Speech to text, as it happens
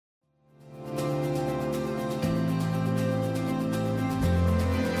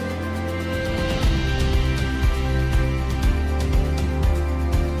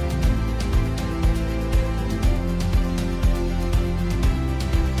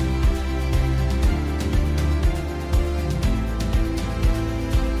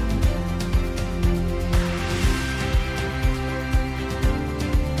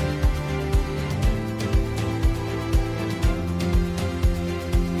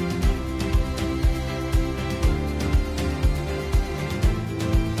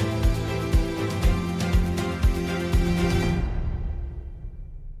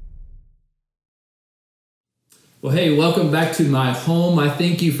Well, hey, welcome back to my home. I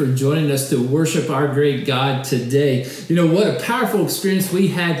thank you for joining us to worship our great God today. You know, what a powerful experience we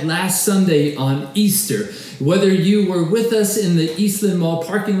had last Sunday on Easter. Whether you were with us in the Eastland Mall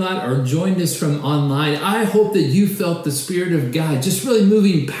parking lot or joined us from online, I hope that you felt the Spirit of God just really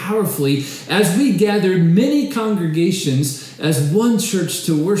moving powerfully as we gathered many congregations as one church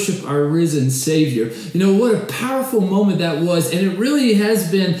to worship our risen Savior. You know, what a powerful moment that was, and it really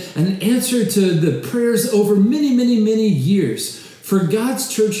has been an answer to the prayers over many years for God's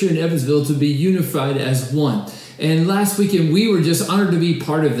church here in Evansville to be unified as one. And last weekend, we were just honored to be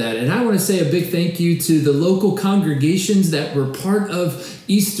part of that. And I want to say a big thank you to the local congregations that were part of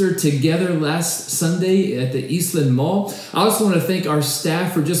Easter together last Sunday at the Eastland Mall. I also want to thank our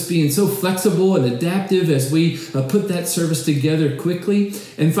staff for just being so flexible and adaptive as we put that service together quickly.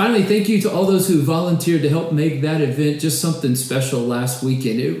 And finally, thank you to all those who volunteered to help make that event just something special last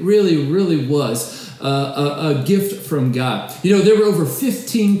weekend. It really was a gift from God. You know, there were over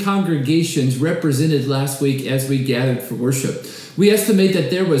 15 congregations represented last week as we gathered for worship. We estimate that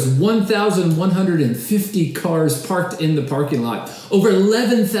there was 1,150 cars parked in the parking lot. Over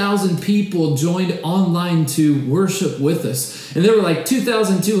 11,000 people joined online to worship with us. And there were like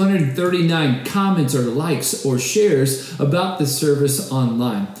 2,239 comments or likes or shares about the service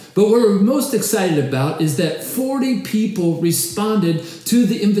online. But what we're most excited about is that 40 people responded to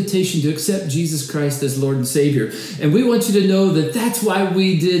the invitation to accept Jesus Christ as Lord and Savior. And we want you to know that that's why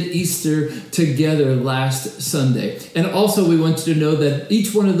we did Easter together last Sunday. And also we want you to know that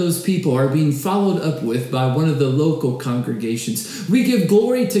each one of those people are being followed up with by one of the local congregations. We give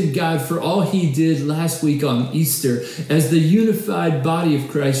glory to God for all He did last week on Easter as the unified body of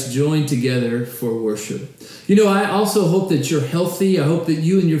Christ joined together for worship. You know, I also hope that you're healthy. I hope that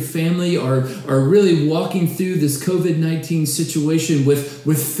you and your family are really walking through this COVID-19 situation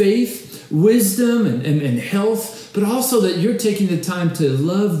with faith, wisdom, and health, but also that you're taking the time to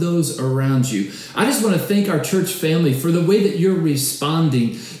love those around you. I just want to thank our church family for the way that you're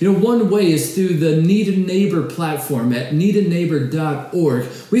responding. You know, one way is through the Need a Neighbor platform at needaneighbor.org.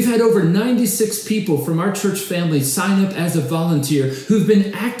 We've had over 96 people from our church family sign up as a volunteer who've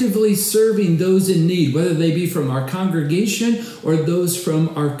been actively serving those in need, whether they be from our congregation or those from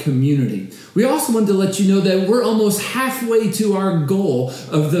our community. We also wanted to let you know that we're almost halfway to our goal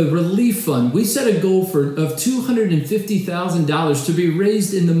of the relief fund. We set a goal of $250,000 to be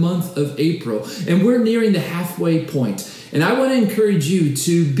raised in the month of April, and we're nearing the halfway point. And I want to encourage you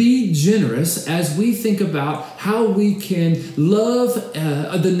to be generous as we think about how we can love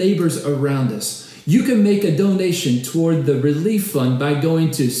the neighbors around us. You can make a donation toward the relief fund by going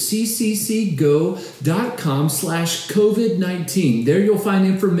to cccgo.com/COVID-19. There you'll find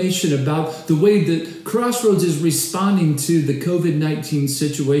information about the way that Crossroads is responding to the COVID-19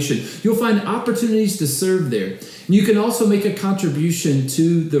 situation. You'll find opportunities to serve there. You can also make a contribution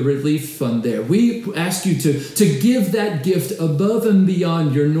to the relief fund there. We ask you to give that gift above and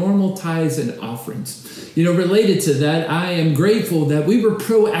beyond your normal tithes and offerings. You know, related to that, I am grateful that we were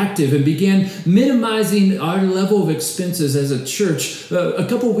proactive and began minimizing our level of expenses as a church a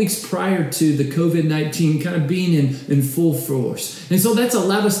couple of weeks prior to the COVID-19 kind of being in full force. And so that's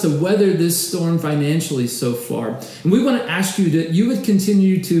allowed us to weather this storm financially so far. And we want to ask you that you would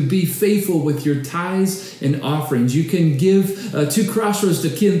continue to be faithful with your tithes and offerings. You can give to Crossroads to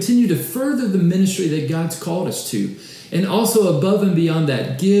continue to further the ministry that God's called us to. And also above and beyond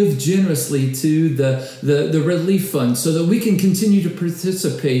that, give generously to the relief fund so that we can continue to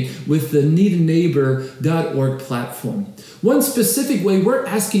participate with the needaneighbor.org platform. One specific way we're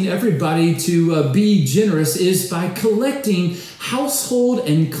asking everybody to be generous is by collecting household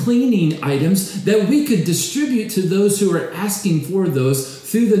and cleaning items that we could distribute to those who are asking for those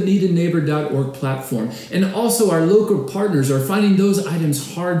through the needaneighbor.org platform. And also our local partners are finding those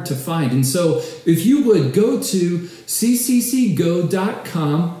items hard to find. And so if you would go to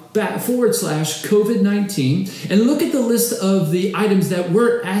cccgo.com/COVID-19 and look at the list of the items that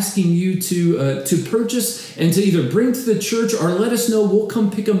we're asking you to purchase and to either bring to the church or let us know. We'll come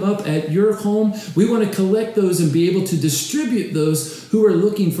pick them up at your home. We want to collect those and be able to distribute those who are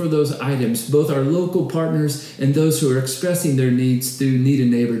looking for those items, both our local partners and those who are expressing their needs through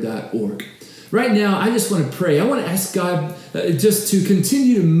needaneighbor.org. Right now, I just want to pray. I want to ask God just to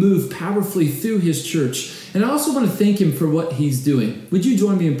continue to move powerfully through His church. And I also want to thank Him for what He's doing. Would you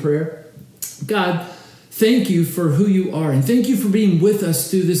join me in prayer? God, Thank you for who you are, and thank you for being with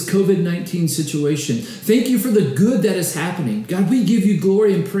us through this COVID-19 situation. Thank you for the good that is happening. God, we give you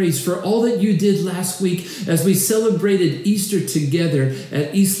glory and praise for all that you did last week as we celebrated Easter together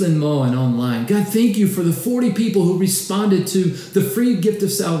at Eastland Mall and online. God, thank you for the 40 people who responded to the free gift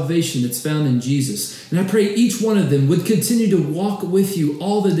of salvation that's found in Jesus. And I pray each one of them would continue to walk with you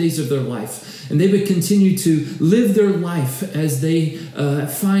all the days of their life, and they would continue to live their life as they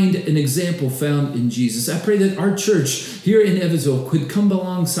find an example found in Jesus. I pray that our church here in Evansville could come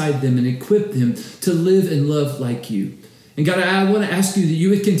alongside them and equip them to live and love like you. And God, I want to ask you that you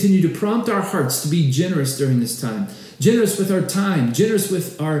would continue to prompt our hearts to be generous during this time. Generous with our time, generous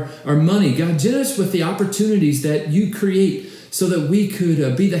with our money. God, generous with the opportunities that you create so that we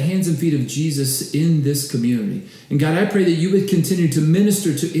could be the hands and feet of Jesus in this community. And God, I pray that you would continue to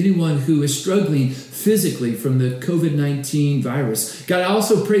minister to anyone who is struggling physically from the COVID-19 virus. God, I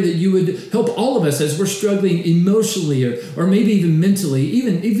also pray that you would help all of us as we're struggling emotionally or maybe even mentally,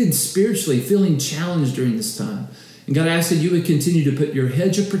 even spiritually, feeling challenged during this time. And God, I ask that you would continue to put your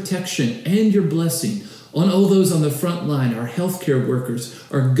hedge of protection and your blessing on all those on the front line, our healthcare workers,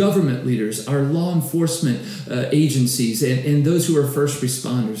 our government leaders, our law enforcement agencies, and those who are first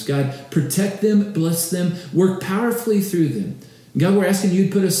responders. God, protect them, bless them, work powerfully through them. God, we're asking you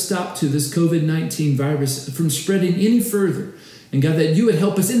to put a stop to this COVID-19 virus from spreading any further. And God, that you would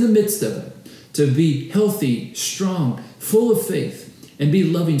help us in the midst of it to be healthy, strong, full of faith, and be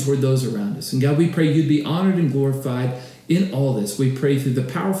loving toward those around us. And God, we pray you'd be honored and glorified in all this. We pray through the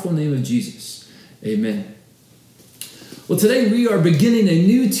powerful name of Jesus. Amen. Well, today we are beginning a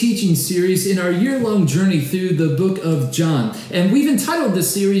new teaching series in our year-long journey through the book of John. And we've entitled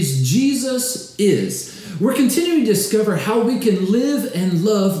this series, Jesus Is. We're continuing to discover how we can live and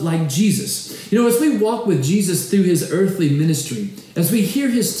love like Jesus. You know, as we walk with Jesus through his earthly ministry, as we hear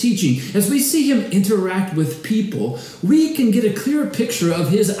his teaching, as we see him interact with people, we can get a clearer picture of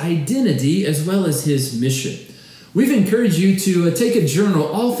his identity as well as his mission. We've encouraged you to take a journal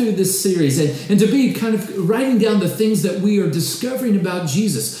all through this series and to be kind of writing down the things that we are discovering about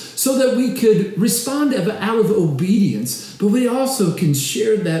Jesus so that we could respond out of obedience, but we also can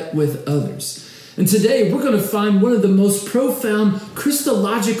share that with others. And today we're going to find one of the most profound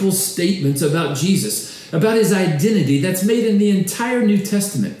Christological statements about Jesus, about his identity that's made in the entire New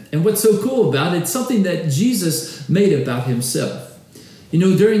Testament. And what's so cool about it, it's something that Jesus made about himself. You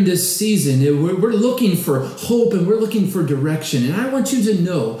know, during this season, we're looking for hope and we're looking for direction. And I want you to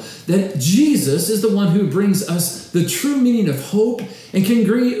know that Jesus is the one who brings us the true meaning of hope and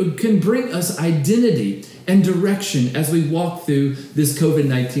can bring us identity and direction as we walk through this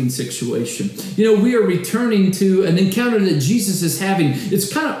COVID-19 situation. You know, we are returning to an encounter that Jesus is having.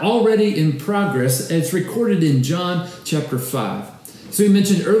 It's kind of already in progress. It's recorded in John chapter 5. So we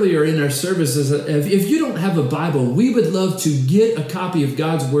mentioned earlier in our services, if you don't have a Bible, we would love to get a copy of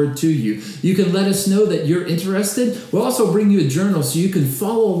God's Word to you. You can let us know that you're interested. We'll also bring you a journal so you can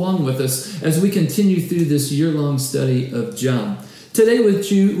follow along with us as we continue through this year-long study of John. Today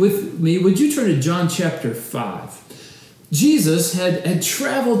with me, would you turn to John chapter 5? Jesus had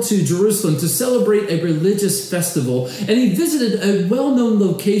traveled to Jerusalem to celebrate a religious festival, and he visited a well-known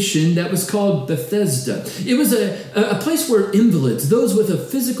location that was called Bethesda. It was a place where invalids, those with a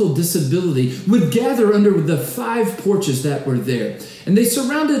physical disability, would gather under the 5 porches that were there. And they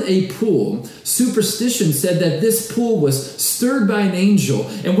surrounded a pool. Superstition said that this pool was stirred by an angel,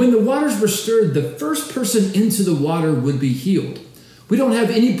 and when the waters were stirred, the first person into the water would be healed. We don't have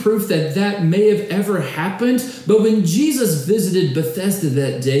any proof that that may have ever happened, but when Jesus visited Bethesda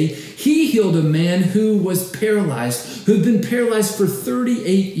that day, he healed a man who was paralyzed, who had been paralyzed for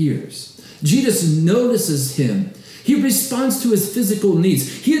 38 years. Jesus notices him. He responds to his physical needs.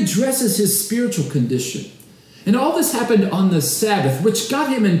 He addresses his spiritual condition. And all this happened on the Sabbath, which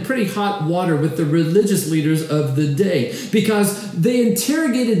got him in pretty hot water with the religious leaders of the day, because they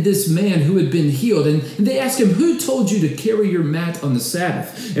interrogated this man who had been healed, and they asked him, "Who told you to carry your mat on the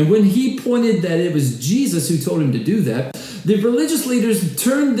Sabbath?" And when he pointed that it was Jesus who told him to do that, the religious leaders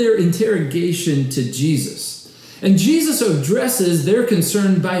turned their interrogation to Jesus. And Jesus addresses their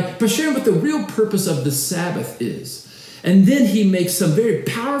concern by sharing what the real purpose of the Sabbath is. And then he makes some very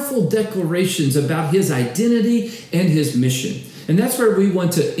powerful declarations about his identity and his mission. And that's where we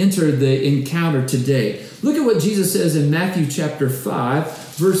want to enter the encounter today. Look at what Jesus says in Matthew chapter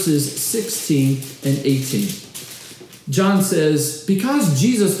 5, verses 16 and 18. John says, "Because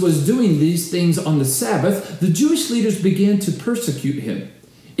Jesus was doing these things on the Sabbath, the Jewish leaders began to persecute him.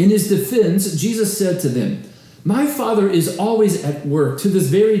 In his defense, Jesus said to them, 'My Father is always at work to this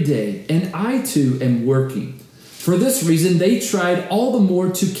very day, and I too am working.' For this reason, they tried all the more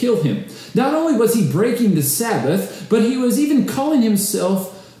to kill him. Not only was he breaking the Sabbath, but he was even calling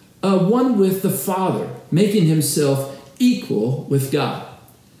himself one with the Father, making himself equal with God.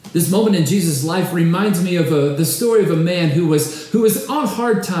 This moment in Jesus' life reminds me of the story of a man who was on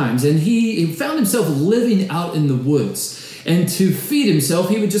hard times, and he found himself living out in the woods. And to feed himself,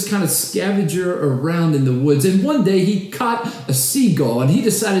 he would just kind of scavenge around in the woods. And one day he caught a seagull, and he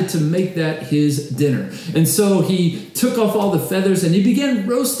decided to make that his dinner. And so he took off all the feathers, and he began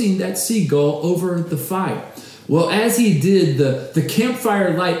roasting that seagull over the fire. Well, as he did, the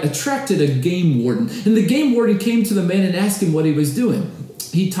campfire light attracted a game warden. And the game warden came to the man and asked him what he was doing.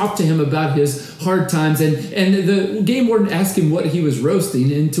 He talked to him about his hard times, and the game warden asked him what he was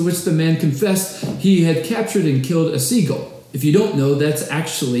roasting, and to which the man confessed he had captured and killed a seagull. If you don't know, that's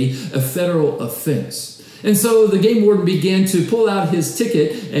actually a federal offense. And so the game warden began to pull out his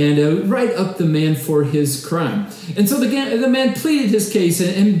ticket and write up the man for his crime. And so the man pleaded his case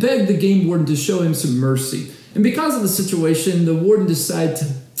and begged the game warden to show him some mercy. And because of the situation, the warden decided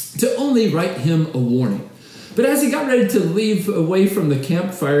to only write him a warning. But as he got ready to leave away from the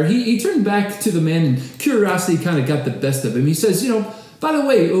campfire, he turned back to the man, and curiosity kind of got the best of him. He says, by the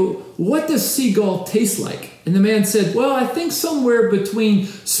way, what does seagull taste like? And the man said, well, I think somewhere between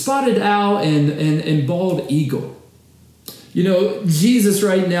spotted owl and bald eagle. Jesus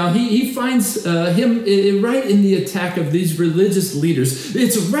right now, he finds him right in the attack of these religious leaders.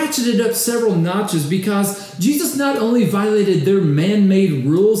 It's ratcheted up several notches because Jesus not only violated their man-made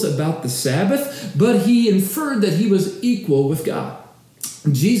rules about the Sabbath, but he inferred that he was equal with God.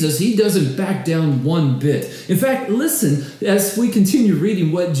 Jesus, he doesn't back down one bit. In fact, listen as we continue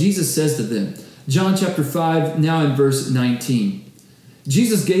reading what Jesus says to them. John chapter 5, now in verse 19.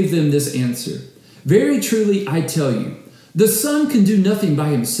 Jesus gave them this answer. Very truly, I tell you, the Son can do nothing by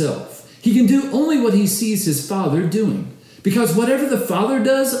himself. He can do only what he sees his Father doing. Because whatever the Father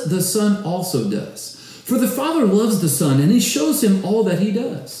does, the Son also does. For the Father loves the Son, and he shows him all that he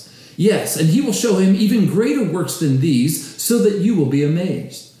does. Yes, and he will show him even greater works than these, so that you will be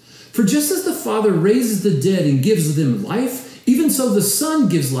amazed. For just as the Father raises the dead and gives them life, even so the Son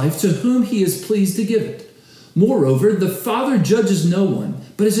gives life to whom he is pleased to give it. Moreover, the Father judges no one,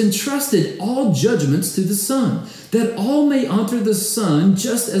 but has entrusted all judgments to the Son, that all may honor the Son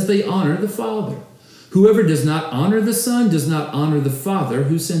just as they honor the Father. Whoever does not honor the Son does not honor the Father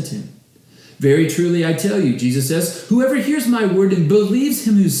who sent him. Very truly I tell you, Jesus says, whoever hears my word and believes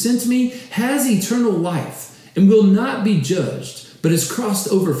him who sent me has eternal life and will not be judged, but has crossed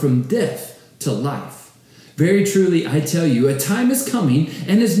over from death to life. Very truly I tell you, a time is coming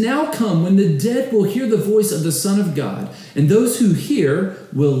and is now come when the dead will hear the voice of the Son of God, and those who hear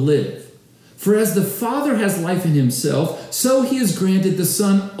will live. For as the Father has life in himself, so he has granted the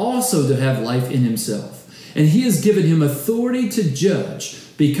Son also to have life in himself. And he has given him authority to judge,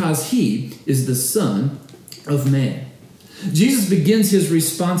 because he is the Son of Man. Jesus begins his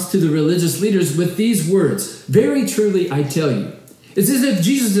response to the religious leaders with these words, very truly I tell you. It's as if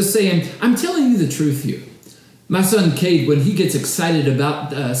Jesus is saying, I'm telling you the truth here. My son Cade, when he gets excited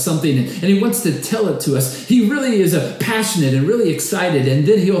about something and he wants to tell it to us, he really is passionate and really excited. And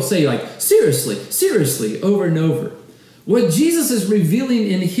then he'll say seriously, over and over. What Jesus is revealing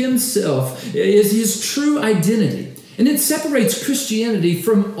in himself is his true identity. And it separates Christianity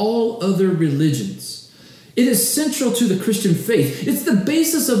from all other religions. It is central to the Christian faith. It's the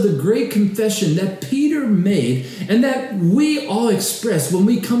basis of the great confession that Peter made and that we all express when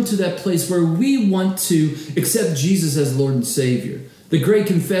we come to that place where we want to accept Jesus as Lord and Savior. The great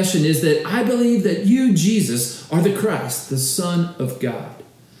confession is that I believe that you, Jesus, are the Christ, the Son of God.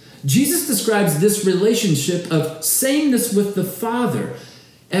 Jesus describes this relationship of sameness with the Father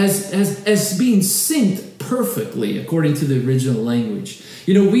as being synced perfectly according to the original language.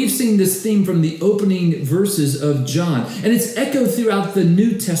 We've seen this theme from the opening verses of John, and it's echoed throughout the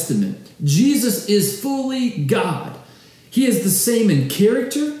New Testament. Jesus is fully God. He is the same in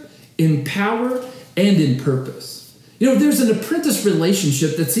character, in power, and in purpose. There's an apprentice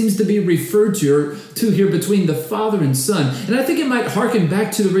relationship that seems to be referred to here between the Father and Son. And I think it might harken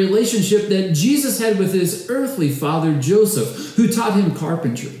back to the relationship that Jesus had with his earthly father, Joseph, who taught him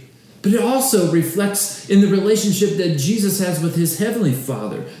carpentry. But it also reflects in the relationship that Jesus has with his heavenly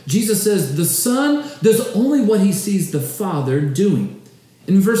Father. Jesus says the Son does only what he sees the Father doing.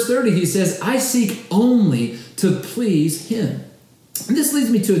 In verse 30, he says, I seek only to please him. And this leads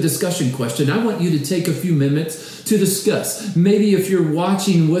me to a discussion question. I want you to take a few minutes to discuss. Maybe if you're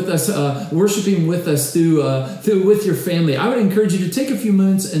watching with us, worshiping with us through with your family, I would encourage you to take a few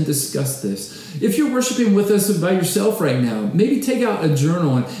minutes and discuss this. If you're worshiping with us by yourself right now, maybe take out a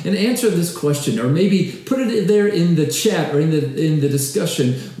journal and answer this question, or maybe put it there in the chat or in the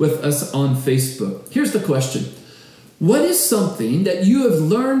discussion with us on Facebook. Here's the question. What is something that you have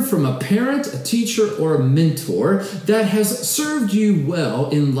learned from a parent, a teacher, or a mentor that has served you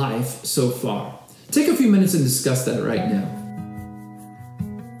well in life so far? Take a few minutes and discuss that right now.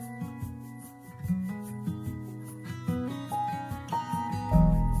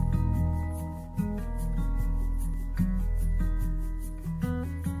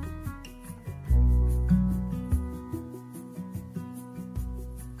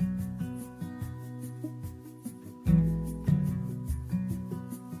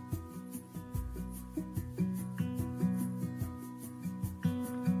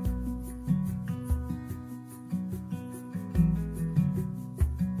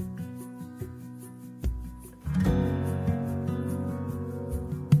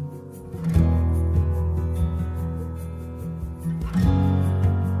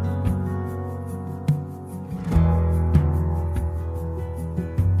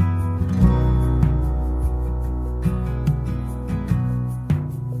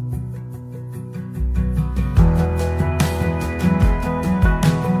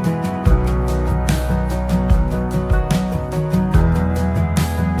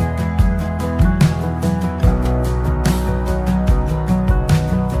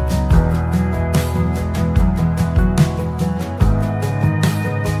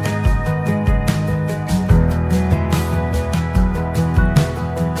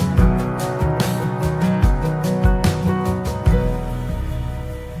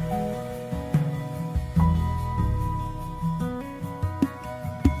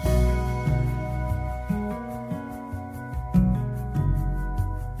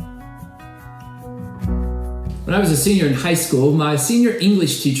 When I was a senior in high school, my senior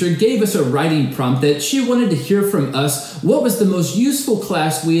English teacher gave us a writing prompt that she wanted to hear from us what was the most useful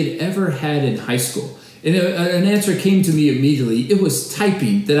class we had ever had in high school. And an answer came to me immediately. It was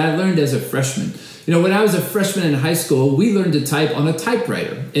typing that I learned as a freshman. You know, when I was a freshman in high school, we learned to type on a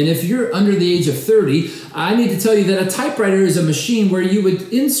typewriter. And if you're under the age of 30, I need to tell you that a typewriter is a machine where you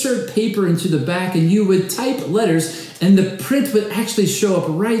would insert paper into the back and you would type letters and the print would actually show up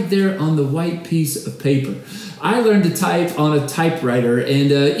right there on the white piece of paper. I learned to type on a typewriter,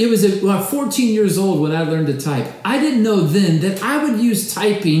 and it was about 14 years old when I learned to type. I didn't know then that I would use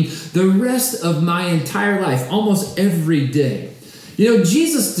typing the rest of my entire life, almost every day. You know,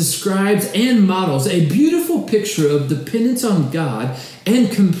 Jesus describes and models a beautiful picture of dependence on God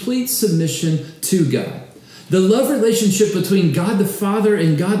and complete submission to God. The love relationship between God the Father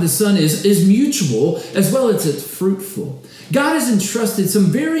and God the Son is mutual as well as it's fruitful. God has entrusted some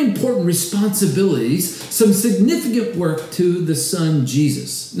very important responsibilities, some significant work to the Son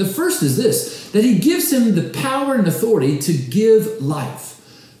Jesus. The first is this, that he gives him the power and authority to give life.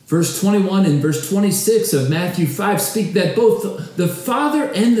 Verse 21 and verse 26 of Matthew 5 speak that both the Father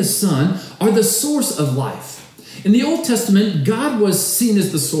and the Son are the source of life. In the Old Testament, God was seen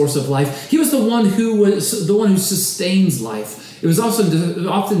as the source of life. He was the one who sustains life. It was also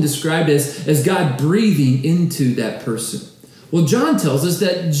often described as God breathing into that person. Well, John tells us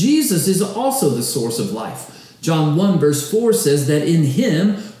that Jesus is also the source of life. John 1 verse 4 says that in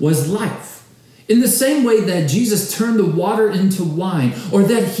him was life. In the same way that Jesus turned the water into wine, or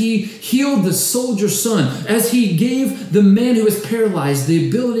that he healed the soldier's son, as he gave the man who was paralyzed the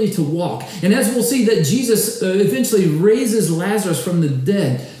ability to walk. And as we'll see that Jesus eventually raises Lazarus from the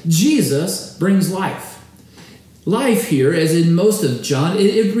dead, Jesus brings life. Life here, as in most of John,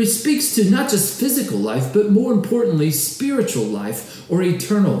 it speaks to not just physical life, but more importantly, spiritual life or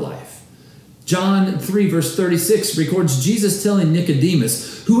eternal life. John 3 verse 36 records Jesus telling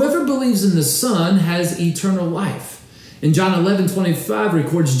Nicodemus, whoever believes in the Son has eternal life. And John 11:25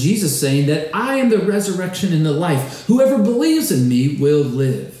 records Jesus saying that I am the resurrection and the life. Whoever believes in me will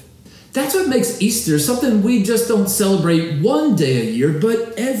live. That's what makes Easter something we just don't celebrate one day a year,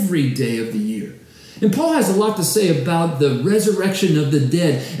 but every day of the year. And Paul has a lot to say about the resurrection of the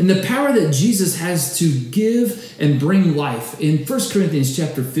dead and the power that Jesus has to give and bring life in 1 Corinthians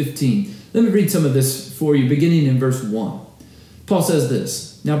chapter 15. Let me read some of this for you, beginning in verse 1. Paul says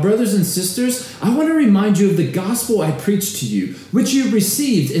this, now, brothers and sisters, I want to remind you of the gospel I preached to you, which you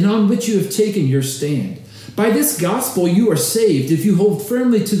received and on which you have taken your stand. By this gospel you are saved if you hold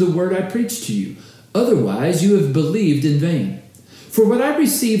firmly to the word I preached to you. Otherwise, you have believed in vain. For what I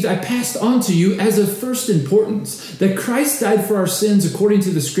received, I passed on to you as of first importance, that Christ died for our sins according to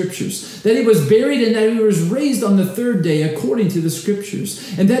the Scriptures, that he was buried and that he was raised on the third day according to the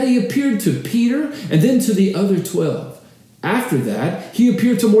Scriptures, and that he appeared to Peter and then to the other 12. After that, he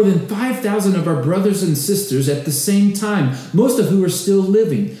appeared to more than 5,000 of our brothers and sisters at the same time, most of who are still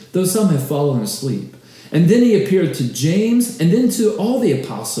living, though some have fallen asleep. And then he appeared to James, and then to all the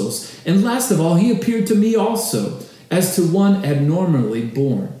apostles, and last of all, he appeared to me also, as to one abnormally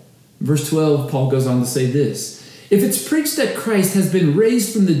born. Verse 12, Paul goes on to say this: if it's preached that Christ has been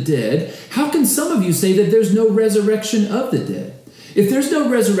raised from the dead, how can some of you say that there's no resurrection of the dead? If there's no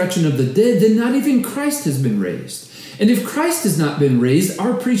resurrection of the dead, then not even Christ has been raised. And if Christ has not been raised,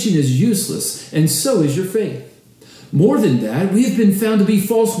 our preaching is useless, and so is your faith. More than that, we have been found to be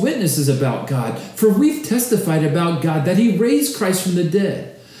false witnesses about God, for we've testified about God that he raised Christ from the dead.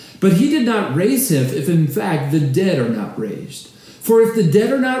 But he did not raise him if in fact the dead are not raised. For if the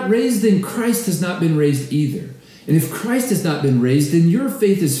dead are not raised, then Christ has not been raised either. And if Christ has not been raised, then your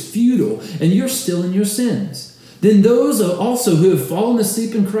faith is futile and you're still in your sins. Then those also who have fallen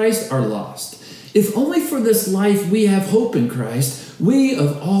asleep in Christ are lost. If only for this life we have hope in Christ, we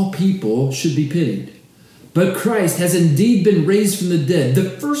of all people should be pitied. But Christ has indeed been raised from the dead, the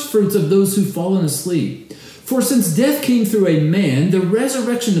firstfruits of those who've fallen asleep. For since death came through a man, the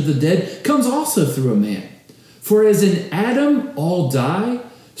resurrection of the dead comes also through a man. For as in Adam all die,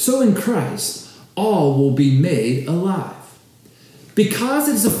 so in Christ all will be made alive. Because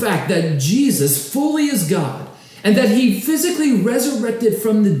it is a fact that Jesus fully is God, and that he physically resurrected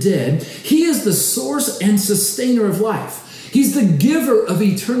from the dead, he is the source and sustainer of life. He's the giver of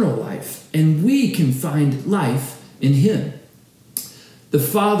eternal life, and we can find life in him. The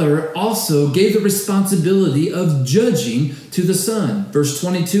Father also gave the responsibility of judging to the Son. Verse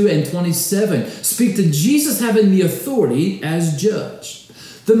 22 and 27 speak to Jesus having the authority as judge.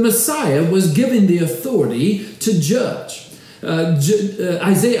 The Messiah was given the authority to judge.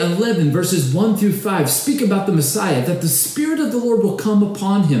 Isaiah 11 verses 1 through 5 speak about the Messiah, that the Spirit of the Lord will come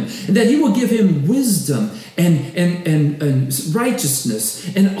upon him, and that he will give him wisdom and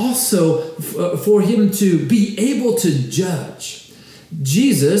righteousness, and also for him to be able to judge.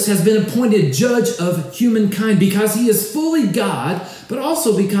 Jesus has been appointed judge of humankind because he is fully God, but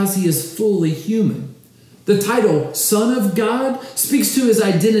also because he is fully human. The title Son of God speaks to his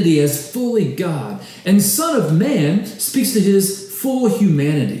identity as fully God, and Son of Man speaks to his full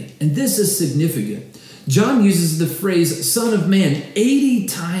humanity. And this is significant. John uses the phrase Son of Man 80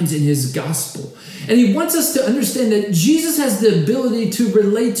 times in his gospel. And he wants us to understand that Jesus has the ability to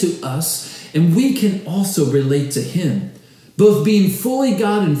relate to us, and we can also relate to him. Both being fully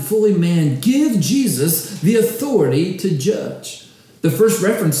God and fully man give Jesus the authority to judge. The first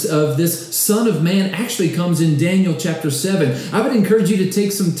reference of this Son of Man actually comes in Daniel chapter 7. I would encourage you to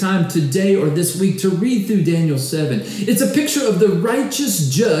take some time today or this week to read through Daniel 7. It's a picture of the righteous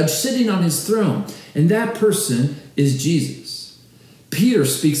judge sitting on his throne, and that person is Jesus. Peter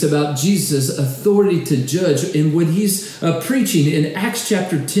speaks about Jesus' authority to judge in when he's preaching in Acts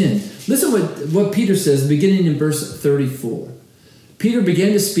chapter 10. Listen what Peter says beginning in verse 34. Peter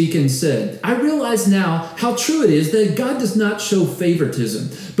began to speak and said, I realize now how true it is that God does not show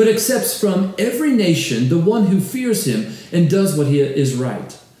favoritism, but accepts from every nation the one who fears him and does what is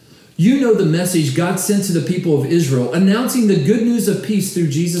right. You know the message God sent to the people of Israel, announcing the good news of peace through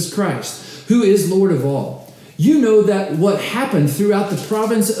Jesus Christ, who is Lord of all. You know that what happened throughout the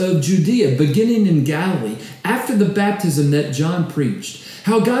province of Judea, beginning in Galilee, after the baptism that John preached,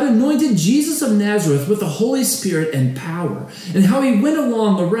 how God anointed Jesus of Nazareth with the Holy Spirit and power, and how he went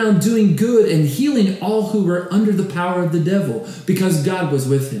along around doing good and healing all who were under the power of the devil, because God was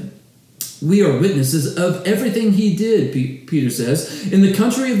with him. We are witnesses of everything he did, Peter says, in the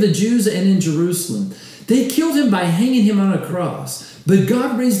country of the Jews and in Jerusalem. They killed him by hanging him on a cross, but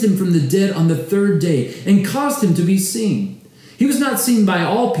God raised him from the dead on the third day and caused him to be seen. He was not seen by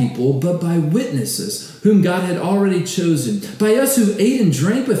all people, but by witnesses whom God had already chosen, by us who ate and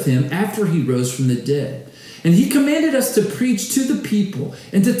drank with him after he rose from the dead. And he commanded us to preach to the people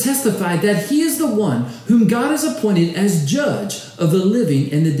and to testify that he is the one whom God has appointed as judge of the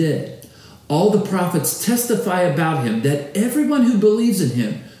living and the dead. All the prophets testify about him that everyone who believes in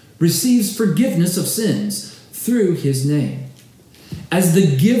him receives forgiveness of sins through his name. As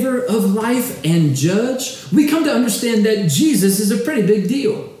the giver of life and judge, we come to understand that Jesus is a pretty big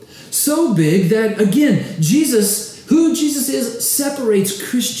deal. So big that, again, who Jesus is, separates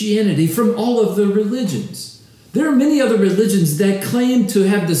Christianity from all of the religions. There are many other religions that claim to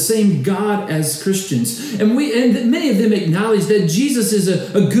have the same God as Christians, and many of them acknowledge that Jesus is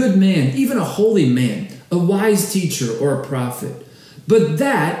a good man, even a holy man, a wise teacher or a prophet. But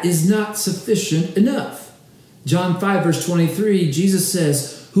that is not sufficient enough. John 5, verse 23, Jesus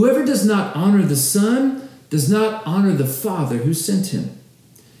says, "Whoever does not honor the Son does not honor the Father who sent him."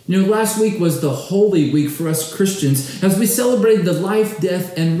 You know, last week was the Holy Week for us Christians as we celebrated the life,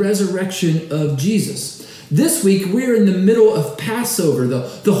 death, and resurrection of Jesus. This week, we're in the middle of Passover,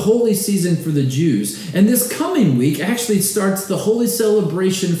 the holy season for the Jews. And this coming week actually starts the holy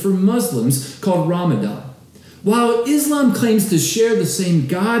celebration for Muslims called Ramadan. While Islam claims to share the same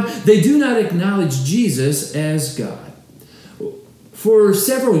God, they do not acknowledge Jesus as God. For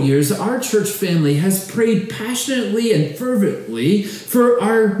several years, our church family has prayed passionately and fervently for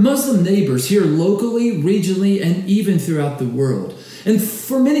our Muslim neighbors here locally, regionally, and even throughout the world. And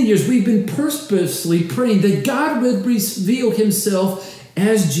for many years, we've been purposely praying that God would reveal himself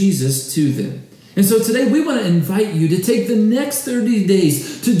as Jesus to them. And so today we want to invite you to take the next 30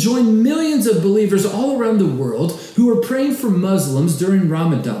 days to join millions of believers all around the world who are praying for Muslims during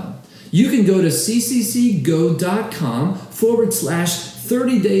Ramadan. You can go to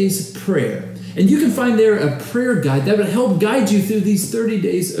cccgo.com/30 days prayer. And you can find there a prayer guide that will help guide you through these 30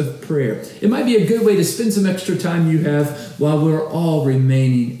 days of prayer. It might be a good way to spend some extra time you have while we're all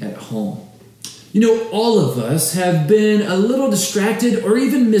remaining at home. You know, all of us have been a little distracted or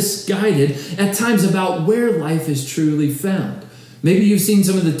even misguided at times about where life is truly found. Maybe you've seen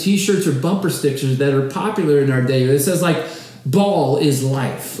some of the t-shirts or bumper stickers that are popular in our day. It says like, "Ball is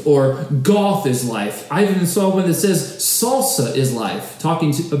life," or "Golf is life." I even saw one that says "Salsa is life,"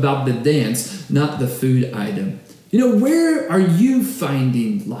 talking about the dance, not the food item. You know, where are you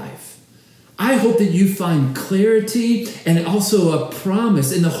finding life? I hope that you find clarity and also a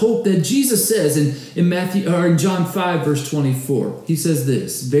promise in the hope that Jesus says in John 5, verse 24. He says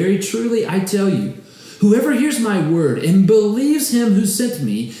this, "Very truly I tell you, whoever hears my word and believes him who sent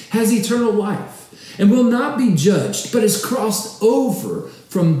me has eternal life, and will not be judged, but is crossed over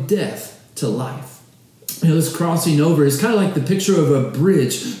from death to life." You know, this crossing over is kind of like the picture of a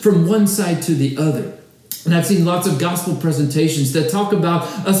bridge from one side to the other. And I've seen lots of gospel presentations that talk about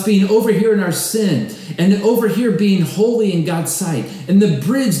us being over here in our sin and over here being holy in God's sight. And the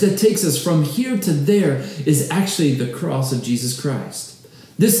bridge that takes us from here to there is actually the cross of Jesus Christ.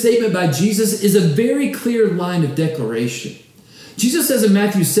 This statement by Jesus is a very clear line of declaration. Jesus says in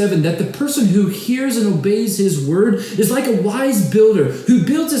Matthew 7 that the person who hears and obeys his word is like a wise builder who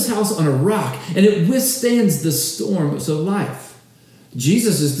builds his house on a rock and it withstands the storms of life.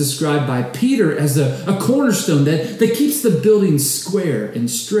 Jesus is described by Peter as a cornerstone that keeps the building square and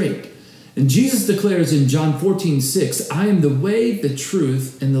straight. And Jesus declares in John 14:6, "I am the way, the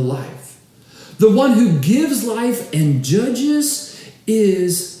truth, and the life." The one who gives life and judges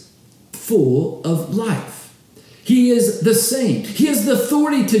is full of life. He is the same. He has the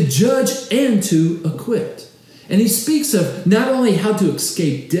authority to judge and to acquit. And he speaks of not only how to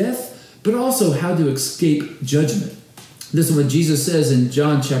escape death, but also how to escape judgment. This is what Jesus says in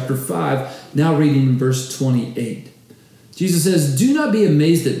John chapter 5, now reading in verse 28. Jesus says, "Do not be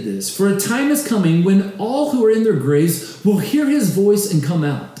amazed at this, for a time is coming when all who are in their graves will hear his voice and come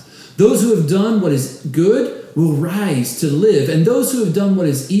out. Those who have done what is good will rise to live, and those who have done what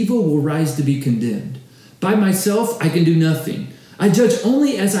is evil will rise to be condemned. By myself I can do nothing. I judge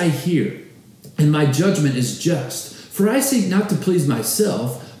only as I hear, and my judgment is just. For I seek not to please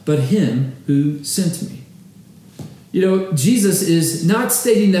myself, but him who sent me." You know, Jesus is not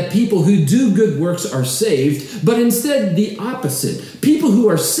stating that people who do good works are saved, but instead the opposite. People who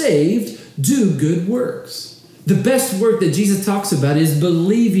are saved do good works. The best work that Jesus talks about is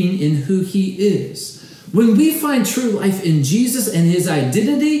believing in who he is. When we find true life in Jesus and his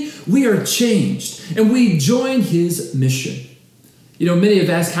identity, we are changed and we join his mission. You know, many have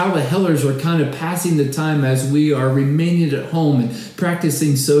asked how the Hellers are kind of passing the time as we are remaining at home and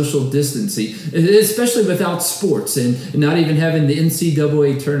practicing social distancing, especially without sports and not even having the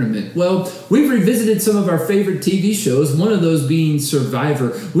NCAA tournament. Well, we've revisited some of our favorite TV shows, one of those being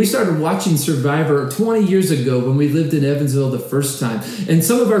Survivor. We started watching Survivor 20 years ago when we lived in Evansville the first time. And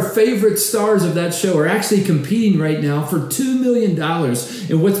some of our favorite stars of that show are actually competing right now for $2 million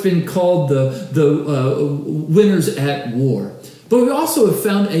in what's been called the Winners at War. But we also have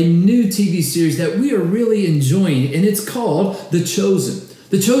found a new TV series that we are really enjoying, and it's called The Chosen.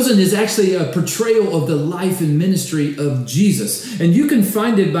 The Chosen is actually a portrayal of the life and ministry of Jesus. And you can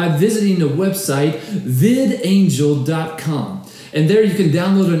find it by visiting the website vidangel.com. And there you can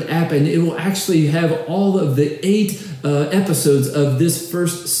download an app, and it will actually have all of the 8 episodes of this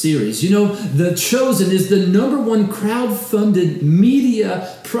first series. You know, The Chosen is the #1 crowd-funded media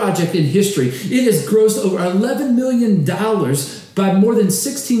project in history. It has grossed over $11 million by more than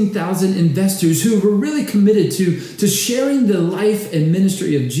 16,000 investors who were really committed to sharing the life and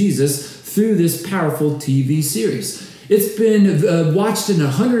ministry of Jesus through this powerful TV series. It's been watched in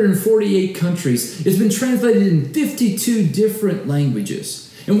 148 countries. It's been translated in 52 different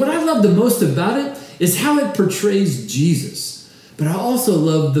languages. And what I love the most about it is how it portrays Jesus. But I also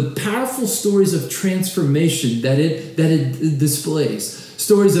love the powerful stories of transformation that it displays.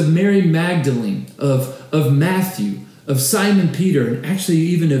 Stories of Mary Magdalene, of Matthew, of Simon Peter, and actually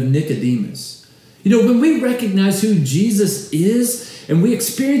even of Nicodemus. You know, when we recognize who Jesus is and we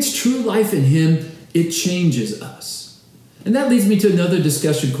experience true life in him, it changes us. And that leads me to another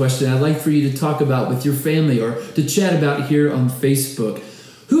discussion question I'd like for you to talk about with your family or to chat about here on Facebook.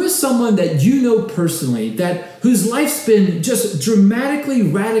 Who is someone that you know personally whose life's been just dramatically,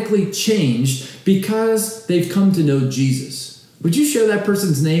 radically changed because they've come to know Jesus? Would you share that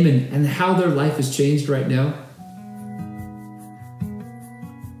person's name and how their life has changed right now?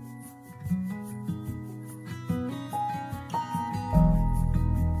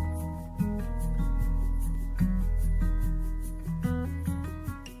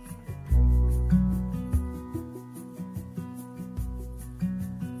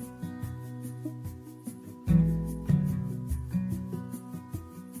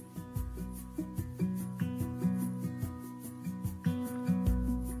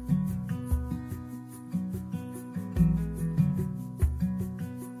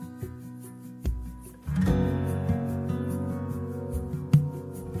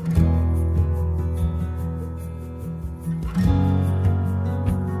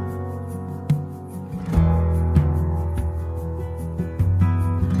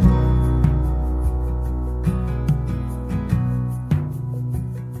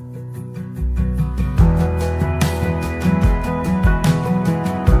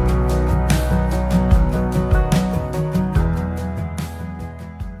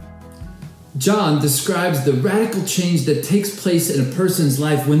 John describes the radical change that takes place in a person's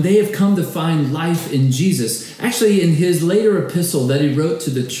life when they have come to find life in Jesus. Actually, in his later epistle that he wrote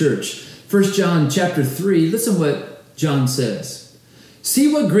to the church, 1 John chapter 3, listen what John says.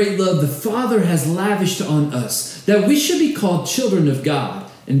 See what great love the Father has lavished on us, that we should be called children of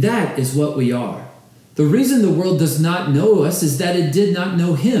God, and that is what we are. The reason the world does not know us is that it did not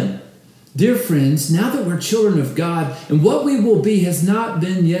know him. Dear friends, now that we're children of God, and what we will be has not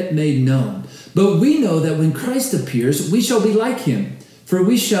been yet made known. But we know that when Christ appears, we shall be like him, for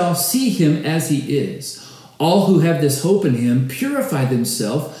we shall see him as he is. All who have this hope in him purify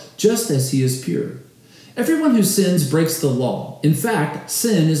themselves just as he is pure. Everyone who sins breaks the law. In fact,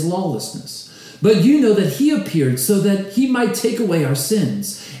 sin is lawlessness. But you know that he appeared so that he might take away our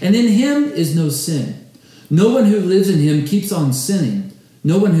sins, and in him is no sin. No one who lives in him keeps on sinning.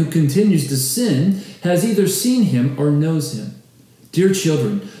 No one who continues to sin has either seen him or knows him. Dear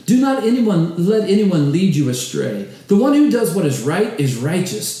children, do not let anyone lead you astray. The one who does what is right is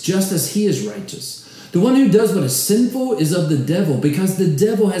righteous, just as he is righteous. The one who does what is sinful is of the devil, because the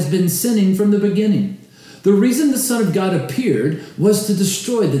devil has been sinning from the beginning. The reason the Son of God appeared was to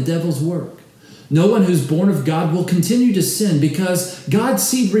destroy the devil's work. No one who's born of God will continue to sin because God's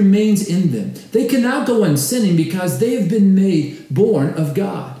seed remains in them. They cannot go on sinning because they have been made born of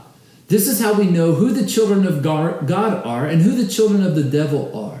God. This is how we know who the children of God are and who the children of the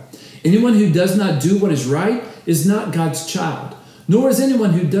devil are. Anyone who does not do what is right is not God's child, nor is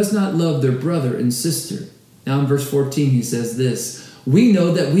anyone who does not love their brother and sister. Now in verse 14 he says this, we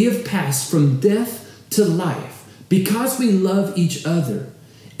know that we have passed from death to life because we love each other.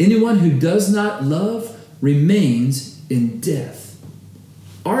 Anyone who does not love remains in death.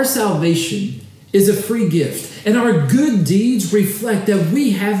 Our salvation is a free gift, and our good deeds reflect that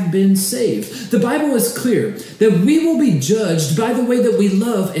we have been saved. The Bible is clear that we will be judged by the way that we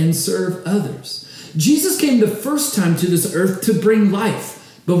love and serve others. Jesus came the first time to this earth to bring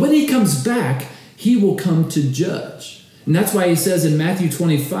life, but when he comes back, he will come to judge. And that's why he says in Matthew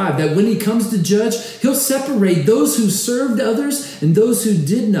 25 that when he comes to judge, he'll separate those who served others and those who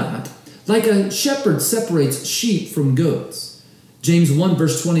did not, like a shepherd separates sheep from goats. James 1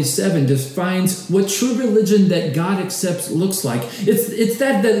 verse 27 defines what true religion that God accepts looks like. It's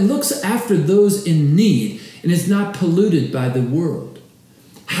that looks after those in need and is not polluted by the world.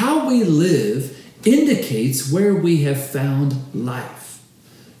 How we live indicates where we have found life.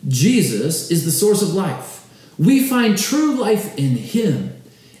 Jesus is the source of life. We find true life in him,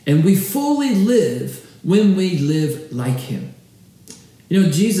 and we fully live when we live like him. You know,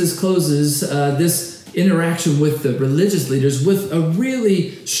 Jesus closes this interaction with the religious leaders with a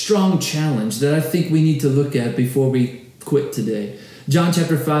really strong challenge that I think we need to look at before we quit today. John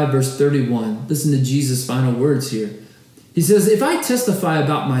chapter 5, verse 31. Listen to Jesus' final words here. He says, "If I testify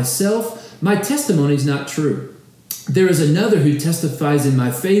about myself, my testimony is not true. There is another who testifies in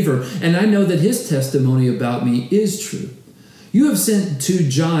my favor, and I know that his testimony about me is true. You have sent to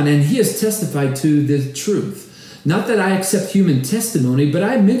John, and he has testified to the truth. Not that I accept human testimony, but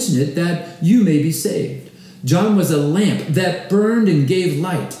I mention it that you may be saved. John was a lamp that burned and gave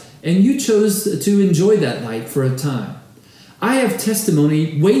light, and you chose to enjoy that light for a time. I have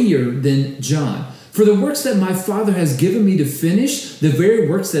testimony weightier than John. For the works that my Father has given me to finish, the very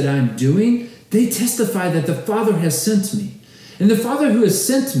works that I am doing, they testify that the Father has sent me. And the Father who has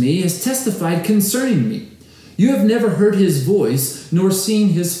sent me has testified concerning me. You have never heard his voice, nor seen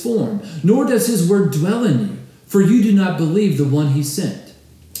his form, nor does his word dwell in you, for you do not believe the one he sent.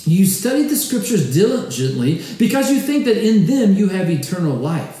 You studied the scriptures diligently because you think that in them you have eternal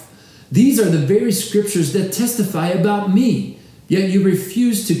life. These are the very scriptures that testify about me, yet you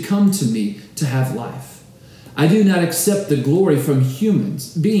refuse to come to me to have life. I do not accept the glory from human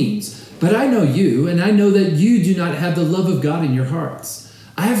beings, but I know you, and I know that you do not have the love of God in your hearts.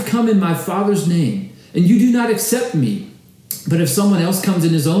 I have come in my Father's name, and you do not accept me. But if someone else comes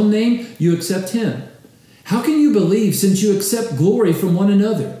in his own name, you accept him. How can you believe since you accept glory from one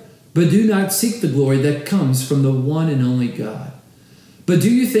another, but do not seek the glory that comes from the one and only God? But do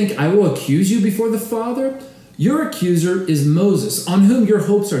you think I will accuse you before the Father? Your accuser is Moses, on whom your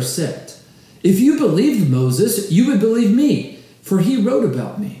hopes are set. If you believed Moses, you would believe me, for he wrote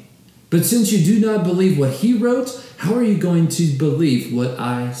about me. But since you do not believe what he wrote, how are you going to believe what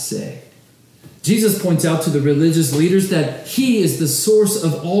I say?" Jesus points out to the religious leaders that he is the source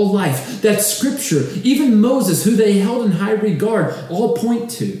of all life, that Scripture, even Moses, who they held in high regard, all point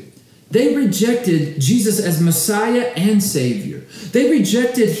to. They rejected Jesus as Messiah and Savior. They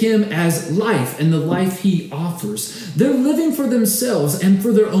rejected him as life and the life he offers. They're living for themselves and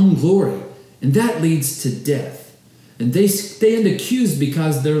for their own glory, and that leads to death. And they stand accused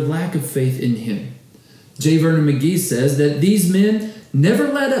because of their lack of faith in him. J. Vernon McGee says that these men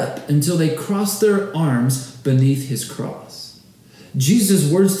never let up until they cross their arms beneath his cross. Jesus'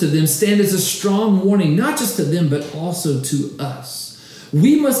 words to them stand as a strong warning, not just to them, but also to us.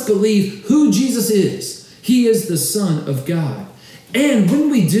 We must believe who Jesus is. He is the Son of God. And when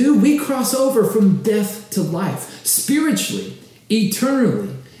we do, we cross over from death to life, spiritually, eternally,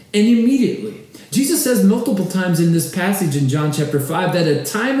 and immediately. Jesus says multiple times in this passage in John chapter 5 that a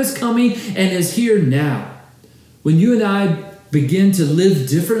time is coming and is here now. When you and I begin to live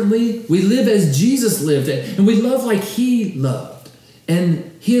differently, we live as Jesus lived, and we love like he loved,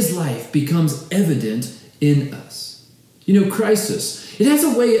 and his life becomes evident in us. You know, crisis, it has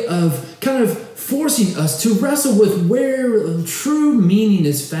a way of kind of forcing us to wrestle with where true meaning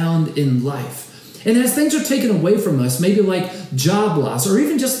is found in life. And as things are taken away from us, maybe like job loss or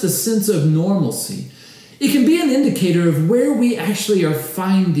even just the sense of normalcy, it can be an indicator of where we actually are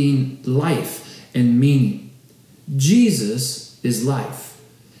finding life and meaning. Jesus is life.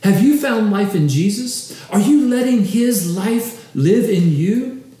 Have you found life in Jesus? Are you letting his life live in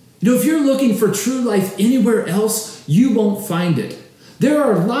you? You know, if you're looking for true life anywhere else, you won't find it. There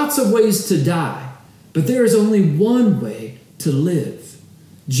are lots of ways to die, but there is only one way to live.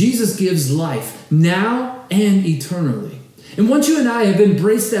 Jesus gives life now and eternally. And once you and I have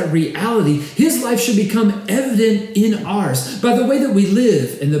embraced that reality, his life should become evident in ours by the way that we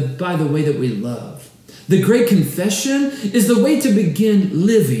live and by the way that we love. The Great Confession is the way to begin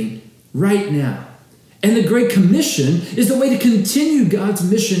living right now. And the Great Commission is the way to continue God's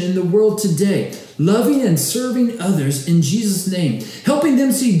mission in the world today, loving and serving others in Jesus' name, helping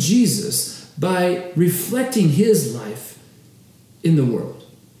them see Jesus by reflecting his life in the world.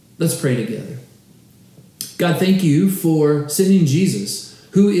 Let's pray together. God, thank you for sending Jesus,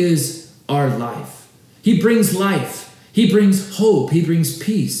 who is our life. He brings life. He brings hope. He brings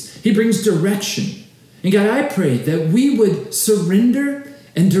peace. He brings direction. And God, I pray that we would surrender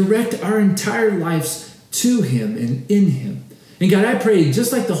and direct our entire lives to him and in him. And God, I pray,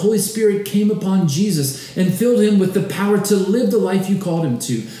 just like the Holy Spirit came upon Jesus and filled him with the power to live the life you called him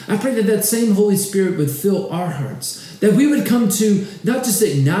to, I pray that that same Holy Spirit would fill our hearts, that we would come to not just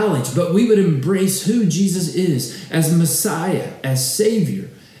acknowledge, but we would embrace who Jesus is as Messiah, as Savior,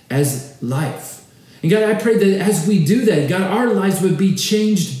 as life. And God, I pray that as we do that, God, our lives would be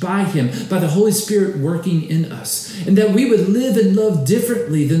changed by him, by the Holy Spirit working in us, and that we would live and love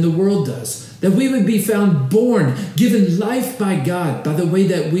differently than the world does, that we would be found born, given life by God, by the way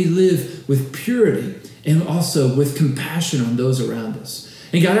that we live with purity and also with compassion on those around us.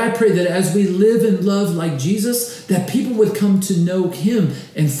 And God, I pray that as we live and love like Jesus, that people would come to know him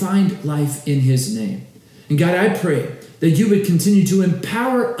and find life in his name. And God, I pray that you would continue to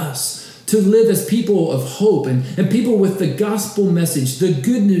empower us to live as people of hope and people with the gospel message, the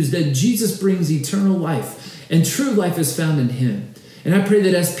good news that Jesus brings eternal life, and true life is found in him. And I pray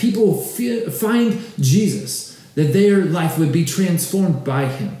that as people find Jesus, that their life would be transformed by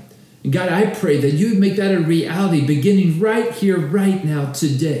him. And God, I pray that you would make that a reality beginning right here, right now,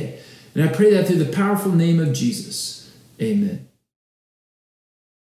 today. And I pray that through the powerful name of Jesus. Amen.